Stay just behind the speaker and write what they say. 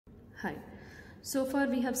Hi. So far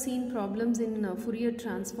we have seen problems in Fourier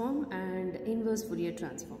transform and inverse Fourier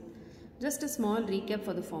transform. Just a small recap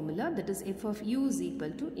for the formula, that is f of u is equal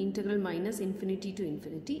to integral minus infinity to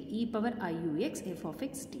infinity e power iux f of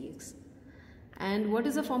x dx. And what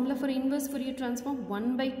is the formula for inverse Fourier transform?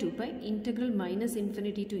 1 by 2 pi integral minus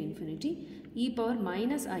infinity to infinity e power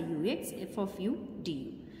minus iux f of u du.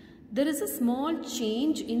 There is a small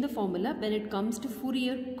change in the formula when it comes to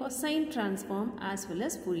Fourier cosine transform as well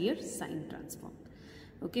as Fourier sine transform.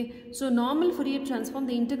 Okay, so normal Fourier transform,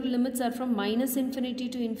 the integral limits are from minus infinity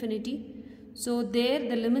to infinity. So there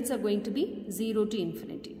the limits are going to be 0 to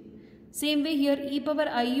infinity. Same way here, e power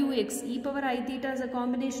iux, e power I theta is a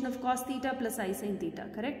combination of cos theta plus I sin theta,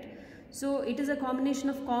 correct? So it is a combination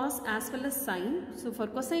of cos as well as sine. So for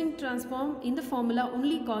cosine transform, in the formula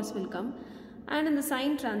only cos will come, and in the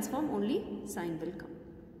sine transform only sine will come.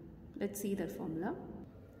 Let's see that formula.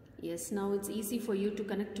 Yes, now it's easy for you to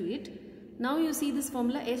connect to it. Now you see this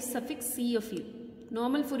formula f suffix c of u.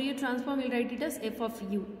 Normal Fourier transform will write it as f of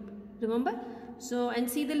u. Remember? So, and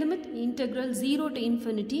see the limit, integral 0 to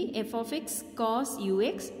infinity f of x cos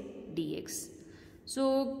ux dx. So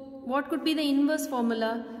what could be the inverse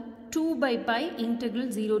formula? 2 by pi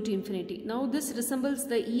integral 0 to infinity. Now this resembles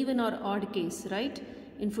the even or odd case, right,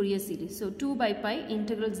 in Fourier series. So 2 by pi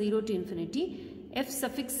integral 0 to infinity f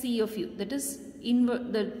suffix c of u, that is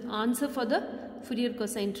the answer for the Fourier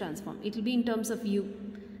cosine transform. It will be in terms of u,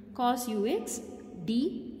 cos ux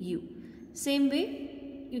du. Same way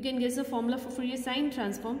you can guess the formula for Fourier sine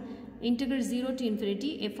transform, integral 0 to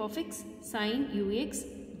infinity f of x sine ux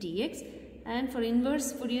dx, and for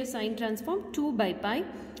inverse Fourier sine transform 2 by pi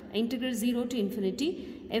integral 0 to infinity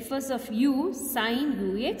fs of u sine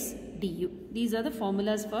ux du. These are the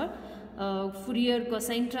formulas for Fourier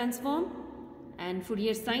cosine transform and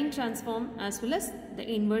Fourier sine transform as well as the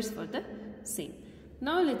inverse for the same.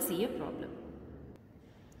 Now let's see a problem.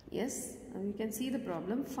 Yes, you can see the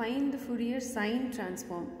problem. Find the Fourier sine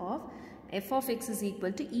transform of f of x is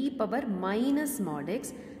equal to e power minus mod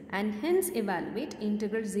x, and hence evaluate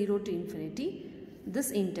integral 0 to infinity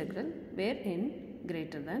this integral where n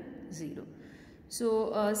greater than 0.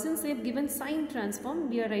 So since they have given sine transform,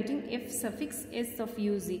 we are writing f suffix s of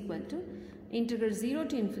u is equal to integral 0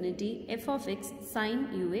 to infinity f of x sine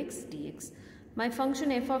ux dx. My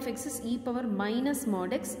function f of x is e power minus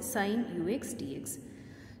mod x sine ux dx.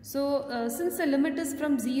 So since the limit is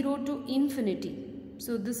from 0 to infinity,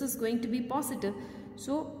 so this is going to be positive.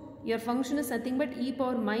 So your function is nothing but e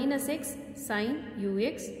power minus x sine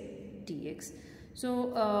ux dx. So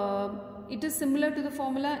it is similar to the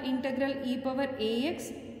formula integral e power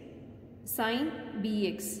ax sine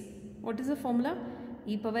bx. What is the formula?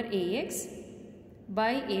 E power ax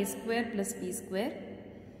by a square plus b square,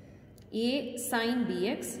 a sine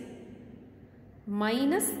bx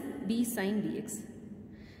minus b sine bx.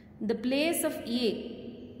 In the place of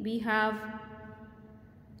a, we have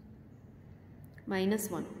minus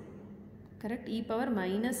 1, correct? E power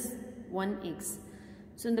minus 1x.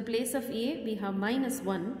 So in the place of a, we have minus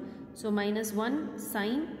 1. So minus 1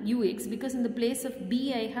 sine ux, because in the place of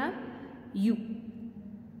b, I have u.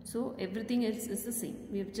 So everything else is the same.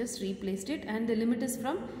 We have just replaced it, and the limit is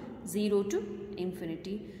from 0 to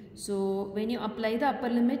infinity. So when you apply the upper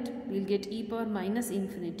limit, we will get e power minus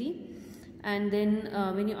infinity. And then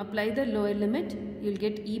when you apply the lower limit, you will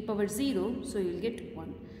get e power 0, so you will get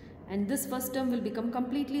 1. And this first term will become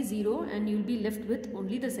completely 0, and you will be left with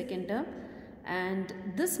only the second term. And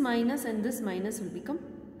this minus and this minus will become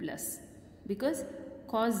plus. Because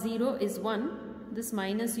cos 0 is 1, this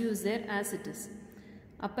minus u is there as it is.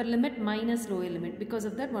 Upper limit minus lower limit, because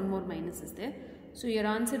of that one more minus is there. So your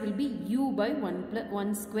answer will be u by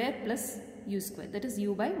 1 square plus u square, that is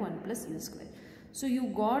u by 1 plus u square. So you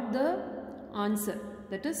got the answer,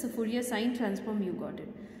 that is Fourier sine transform, you got it.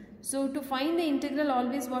 So to find the integral,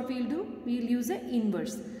 always what we will do, we will use the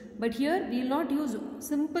inverse. But here we will not use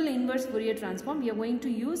simple inverse Fourier transform, we are going to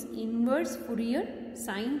use inverse Fourier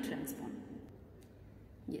sine transform.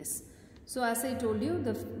 Yes. So as I told you,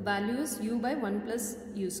 the value is u by 1 plus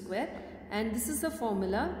u square, and this is the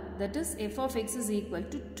formula, that is f of x is equal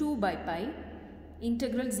to 2 by pi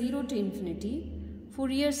integral 0 to infinity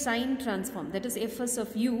Fourier sine transform, that is fs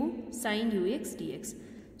of u sine ux dx.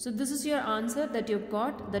 So this is your answer that you have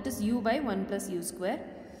got, that is u by 1 plus u square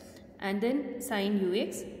and then sine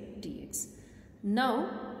ux dx. Now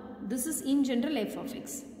this is in general f of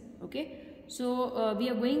x. Okay, so we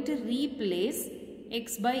are going to replace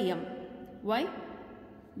x by m. Why?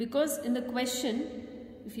 Because in the question,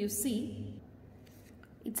 if you see,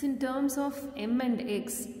 it's in terms of m and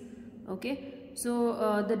x. Okay,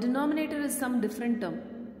 so the denominator is some different term,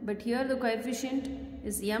 but here the coefficient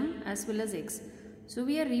is m as well as x. So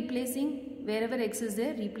we are replacing wherever x is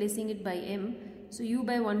there, replacing it by m. So u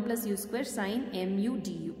by 1 plus u square sine mu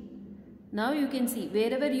du. Now you can see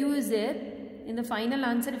wherever u is there, in the final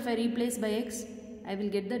answer if I replace by x, I will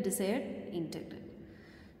get the desired integral.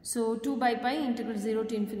 So 2 by pi integral 0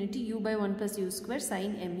 to infinity u by 1 plus u square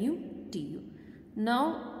sine mu du. Now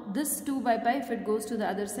this 2 by pi, if it goes to the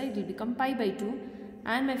other side, it will become pi by 2,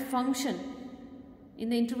 and my function in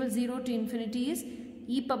the interval 0 to infinity is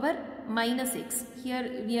e power minus x.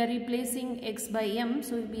 Here we are replacing x by m,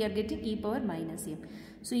 so we are getting e power minus m.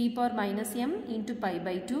 So e power minus m into pi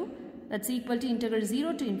by 2, that's equal to integral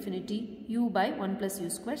 0 to infinity u by 1 plus u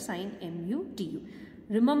square sine mu du.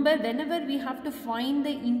 Remember, whenever we have to find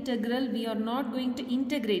the integral, we are not going to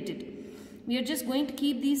integrate it. We are just going to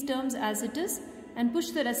keep these terms as it is and push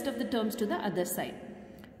the rest of the terms to the other side.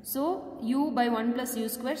 So u by 1 plus u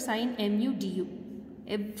square sine mu du.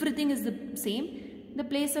 Everything is the same. In the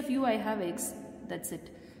place of u I have x. That's it.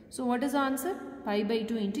 So what is the answer? Pi by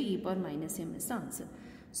 2 into e power minus m is the answer.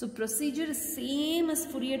 So procedure is same as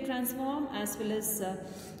Fourier transform, as well as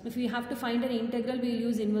if we have to find an integral, we will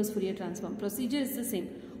use inverse Fourier transform. Procedure is the same.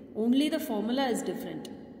 Only the formula is different.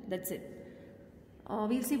 That's it.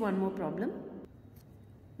 We'll see one more problem.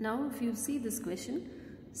 Now if you see this question,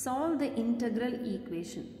 solve the integral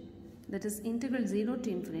equation, that is integral 0 to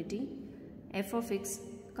infinity f of x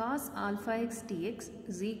cos alpha x dx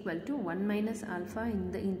is equal to 1 minus alpha in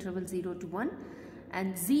the interval 0 to 1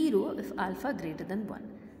 and 0 if alpha greater than 1,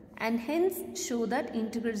 and hence show that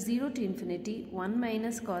integral 0 to infinity 1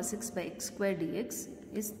 minus cos x by x square dx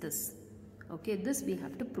is this. Okay, this we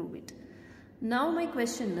have to prove it. Now my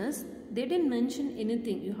question is, they didn't mention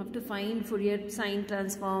anything. You have to find Fourier sine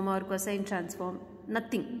transform or cosine transform.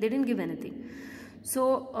 Nothing. They didn't give anything. So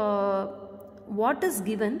what is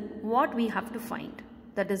given, what we have to find?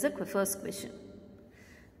 That is the first question.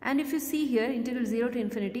 And if you see here, integral 0 to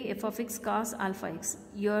infinity f of x cos alpha x,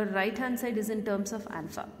 your right hand side is in terms of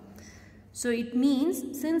alpha. So it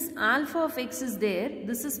means since alpha of x is there,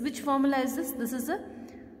 this is, which formula is this? This is a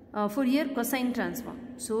Fourier cosine transform.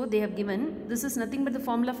 So they have given, this is nothing but the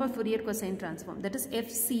formula for Fourier cosine transform, that is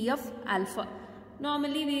fc of alpha.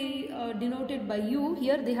 Normally we denote it by u,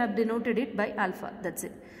 here they have denoted it by alpha, that's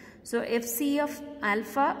it. So fc of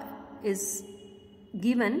alpha is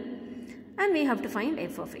given and we have to find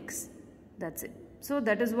f of x, that's it. So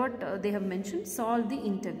that is what they have mentioned, solve the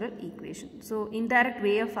integral equation. So indirect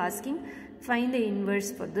way of asking, find the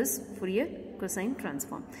inverse for this Fourier cosine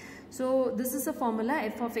transform. So this is a formula,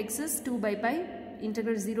 f of x is 2 by pi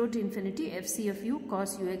integral 0 to infinity fc of u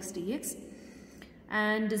cos ux dx,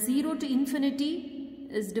 and 0 to infinity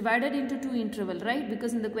is divided into two interval, right?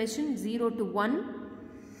 Because in the question 0 to 1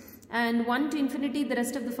 and 1 to infinity, the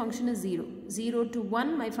rest of the function is 0. 0 to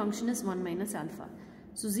 1, my function is 1 minus alpha.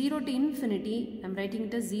 So 0 to infinity, I am writing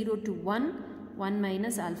it as 0 to 1, 1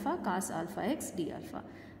 minus alpha cos alpha x d alpha,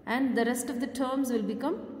 and the rest of the terms will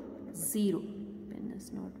become 0. Pen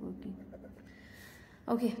is not working.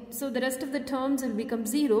 Okay, so the rest of the terms will become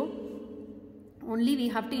 0. Only we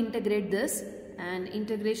have to integrate this, and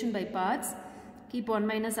integration by parts. Keep 1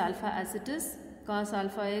 minus alpha as it is. Cos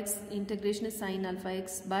alpha x, integration is sine alpha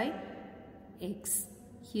x by x.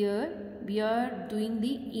 Here we are doing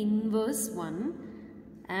the inverse one,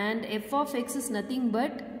 and f of x is nothing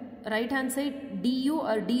but right hand side du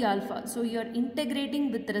or d alpha. So you are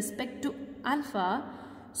integrating with respect to alpha,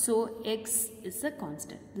 so x is a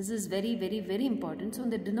constant. This is very, very, very important. So in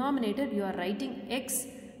the denominator you are writing x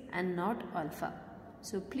and not alpha.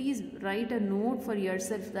 So please write a note for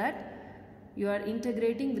yourself that you are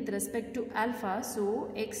integrating with respect to alpha,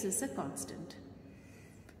 so x is a constant.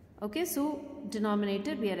 Okay, so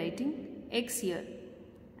denominator we are writing x here,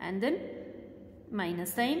 and then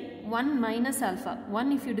minus sign 1 minus alpha.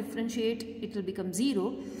 1 if you differentiate, it will become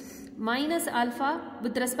 0. Minus alpha,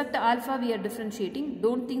 with respect to alpha we are differentiating.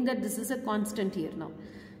 Don't think that this is a constant here now.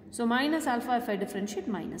 So minus alpha if I differentiate,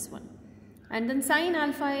 minus 1. And then sine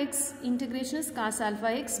alpha x, integration is cos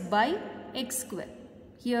alpha x by x square.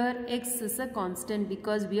 Here x is a constant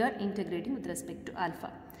because we are integrating with respect to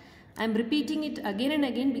alpha. I am repeating it again and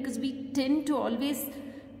again because we tend to always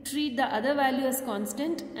treat the other value as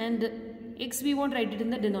constant, and x we won't write it in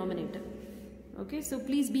the denominator. Okay, so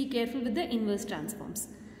please be careful with the inverse transforms.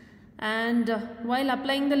 And while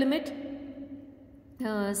applying the limit,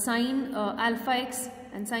 sine alpha x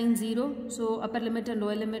and sine 0, so upper limit and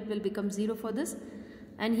lower limit will become 0 for this.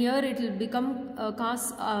 And here it will become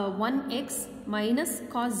cos 1x minus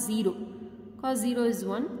cos 0. Cos 0 is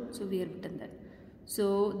 1, so we have written that.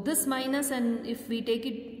 So this minus, and if we take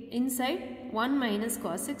it inside, 1 minus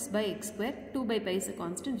cos x by x square, 2 by pi is a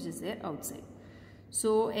constant which is there outside.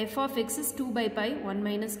 So f of x is 2 by pi 1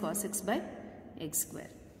 minus cos x by x square.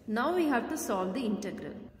 Now we have to solve the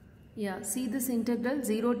integral. Yeah, see this integral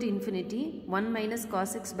 0 to infinity 1 minus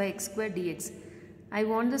cos x by x square dx. I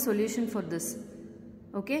want the solution for this.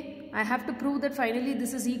 Okay, I have to prove that finally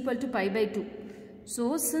this is equal to pi by 2.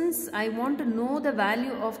 So since I want to know the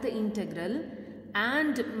value of the integral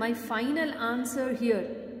and my final answer here,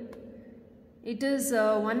 it is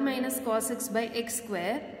 1 minus cos x by x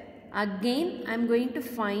square. Again I am going to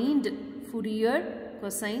find Fourier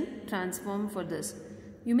cosine transform for this.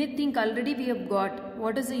 You may think already we have got.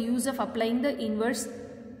 What is the use of applying the inverse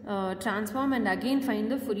transform and again find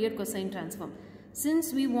the Fourier cosine transform?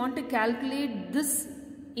 Since we want to calculate this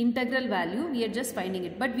integral value, we are just finding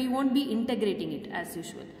it, but we won't be integrating it as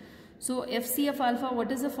usual. So fc of alpha,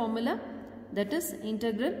 what is the formula? That is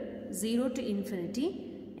integral 0 to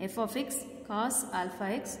infinity f of x cos alpha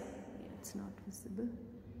x. It's not visible.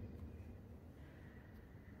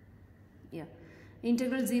 Yeah,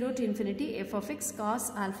 integral 0 to infinity f of x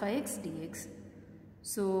cos alpha x dx.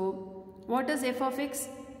 So what is f of x?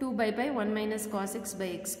 2 by pi 1 minus cos x by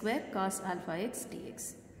x square cos alpha x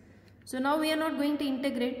dx. So now we are not going to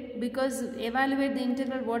integrate, because evaluate the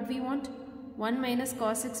integral what we want, 1 minus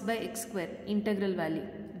cos x by x square integral value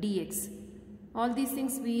dx. All these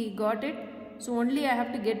things we got it. So only I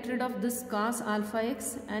have to get rid of this cos alpha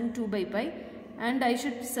x and 2 by pi, and I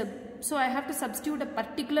should so I have to substitute a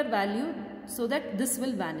particular value so that this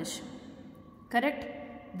will vanish. Correct?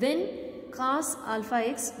 Then cos alpha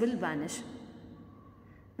x will vanish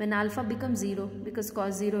when alpha becomes 0, because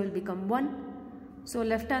cos 0 will become 1. So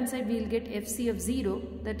left hand side we will get fc of 0,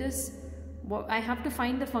 that is I have to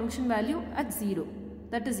find the function value at 0.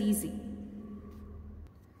 That is easy.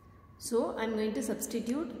 So I am going to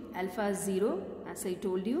substitute alpha as 0 as I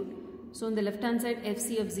told you. So on the left hand side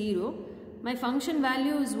fc of 0, my function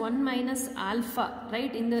value is 1 minus alpha,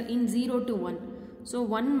 right, in 0 to 1. So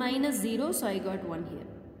 1 minus 0, so I got 1 here.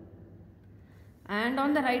 And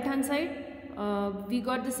on the right hand side we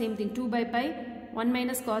got the same thing, 2 by pi 1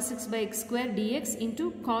 minus cos x by x square dx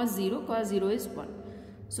into cos 0. Cos 0 is 1.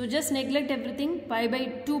 So just neglect everything. Pi by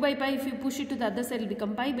 2 by pi, if you push it to the other side, it will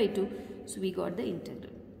become pi by 2. So we got the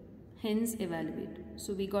integral. Hence evaluate.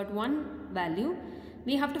 So we got one value.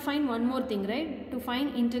 We have to find one more thing, right? To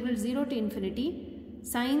find integral 0 to infinity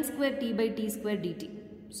sine square t by t square dt.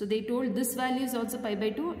 So they told this value is also pi by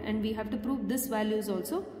 2 and we have to prove this value is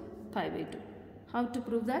also pi by 2. How to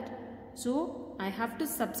prove that? So I have to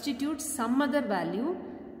substitute some other value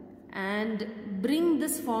and bring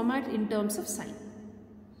this format in terms of sine.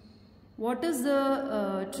 What is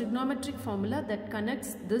the trigonometric formula that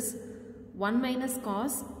connects this 1 minus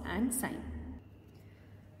cos and sine?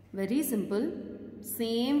 Very simple.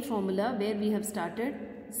 Same formula where we have started.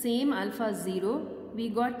 Same alpha 0. We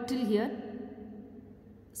got till here.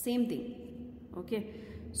 Same thing. Okay.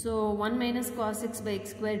 So 1 minus cos x by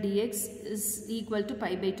x square dx is equal to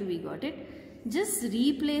pi by 2. We got it. Just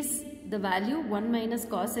replace the value 1 minus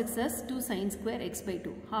cos x as 2 sine square x by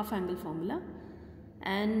 2. Half angle formula.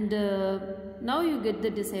 And now you get the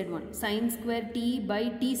desired one. Sine square t by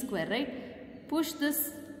t square, right? Push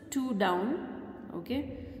this 2 down.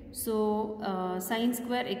 Okay. So sine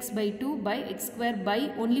square x by 2 by x square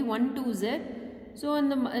by only 1 2 is there. So in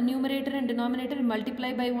the numerator and denominator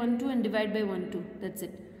multiply by 1 2 and divide by 1 2. That's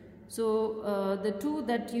it. So the 2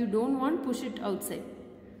 that you don't want, push it outside.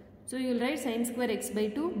 So you will write sine square x by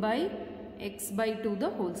 2 by x by 2 the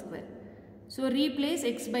whole square. So replace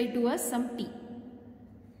x by 2 as some t.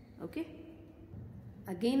 Okay.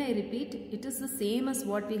 Again I repeat, it is the same as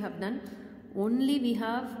what we have done. Only we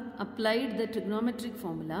have applied the trigonometric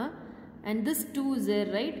formula and this 2 is there,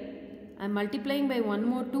 right? I am multiplying by one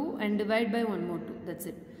more 2 and divide by one more 2. That's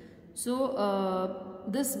it. So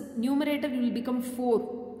this numerator will become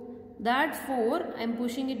 4. That 4 I am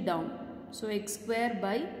pushing it down. So x square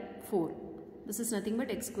by 4. This is nothing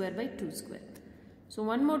but x square by 2 square. So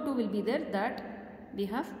one more 2 will be there, that we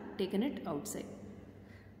have taken it outside.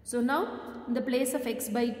 So now in the place of x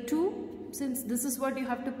by 2, since this is what you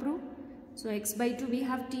have to prove. So x by 2 we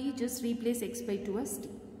have t, just replace x by 2 as t.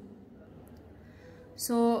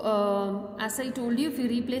 So as I told you, if you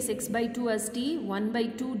replace x by 2 as t, 1 by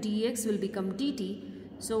 2 dx will become dt.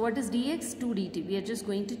 So what is dx? 2 dt. We are just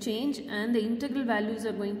going to change and the integral values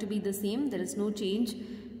are going to be the same. There is no change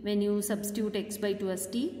when you substitute x by 2 as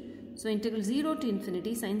t. So integral 0 to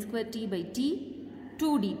infinity sine square t by t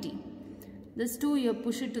 2 dt. This 2 you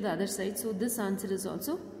push it to the other side. So this answer is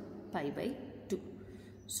also pi by 2.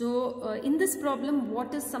 So in this problem,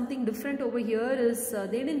 what is something different over here is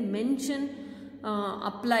they didn't mention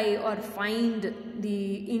apply or find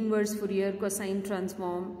the inverse Fourier cosine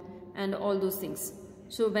transform and all those things.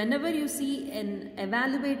 So whenever you see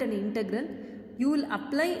evaluate an integral, you will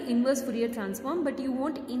apply inverse Fourier transform, but you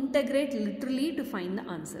won't integrate literally to find the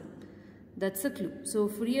answer. That's the clue. So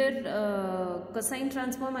Fourier cosine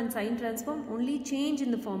transform and sine transform only change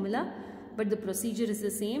in the formula, but the procedure is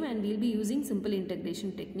the same, and we'll be using simple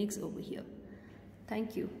integration techniques over here.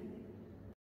 Thank you.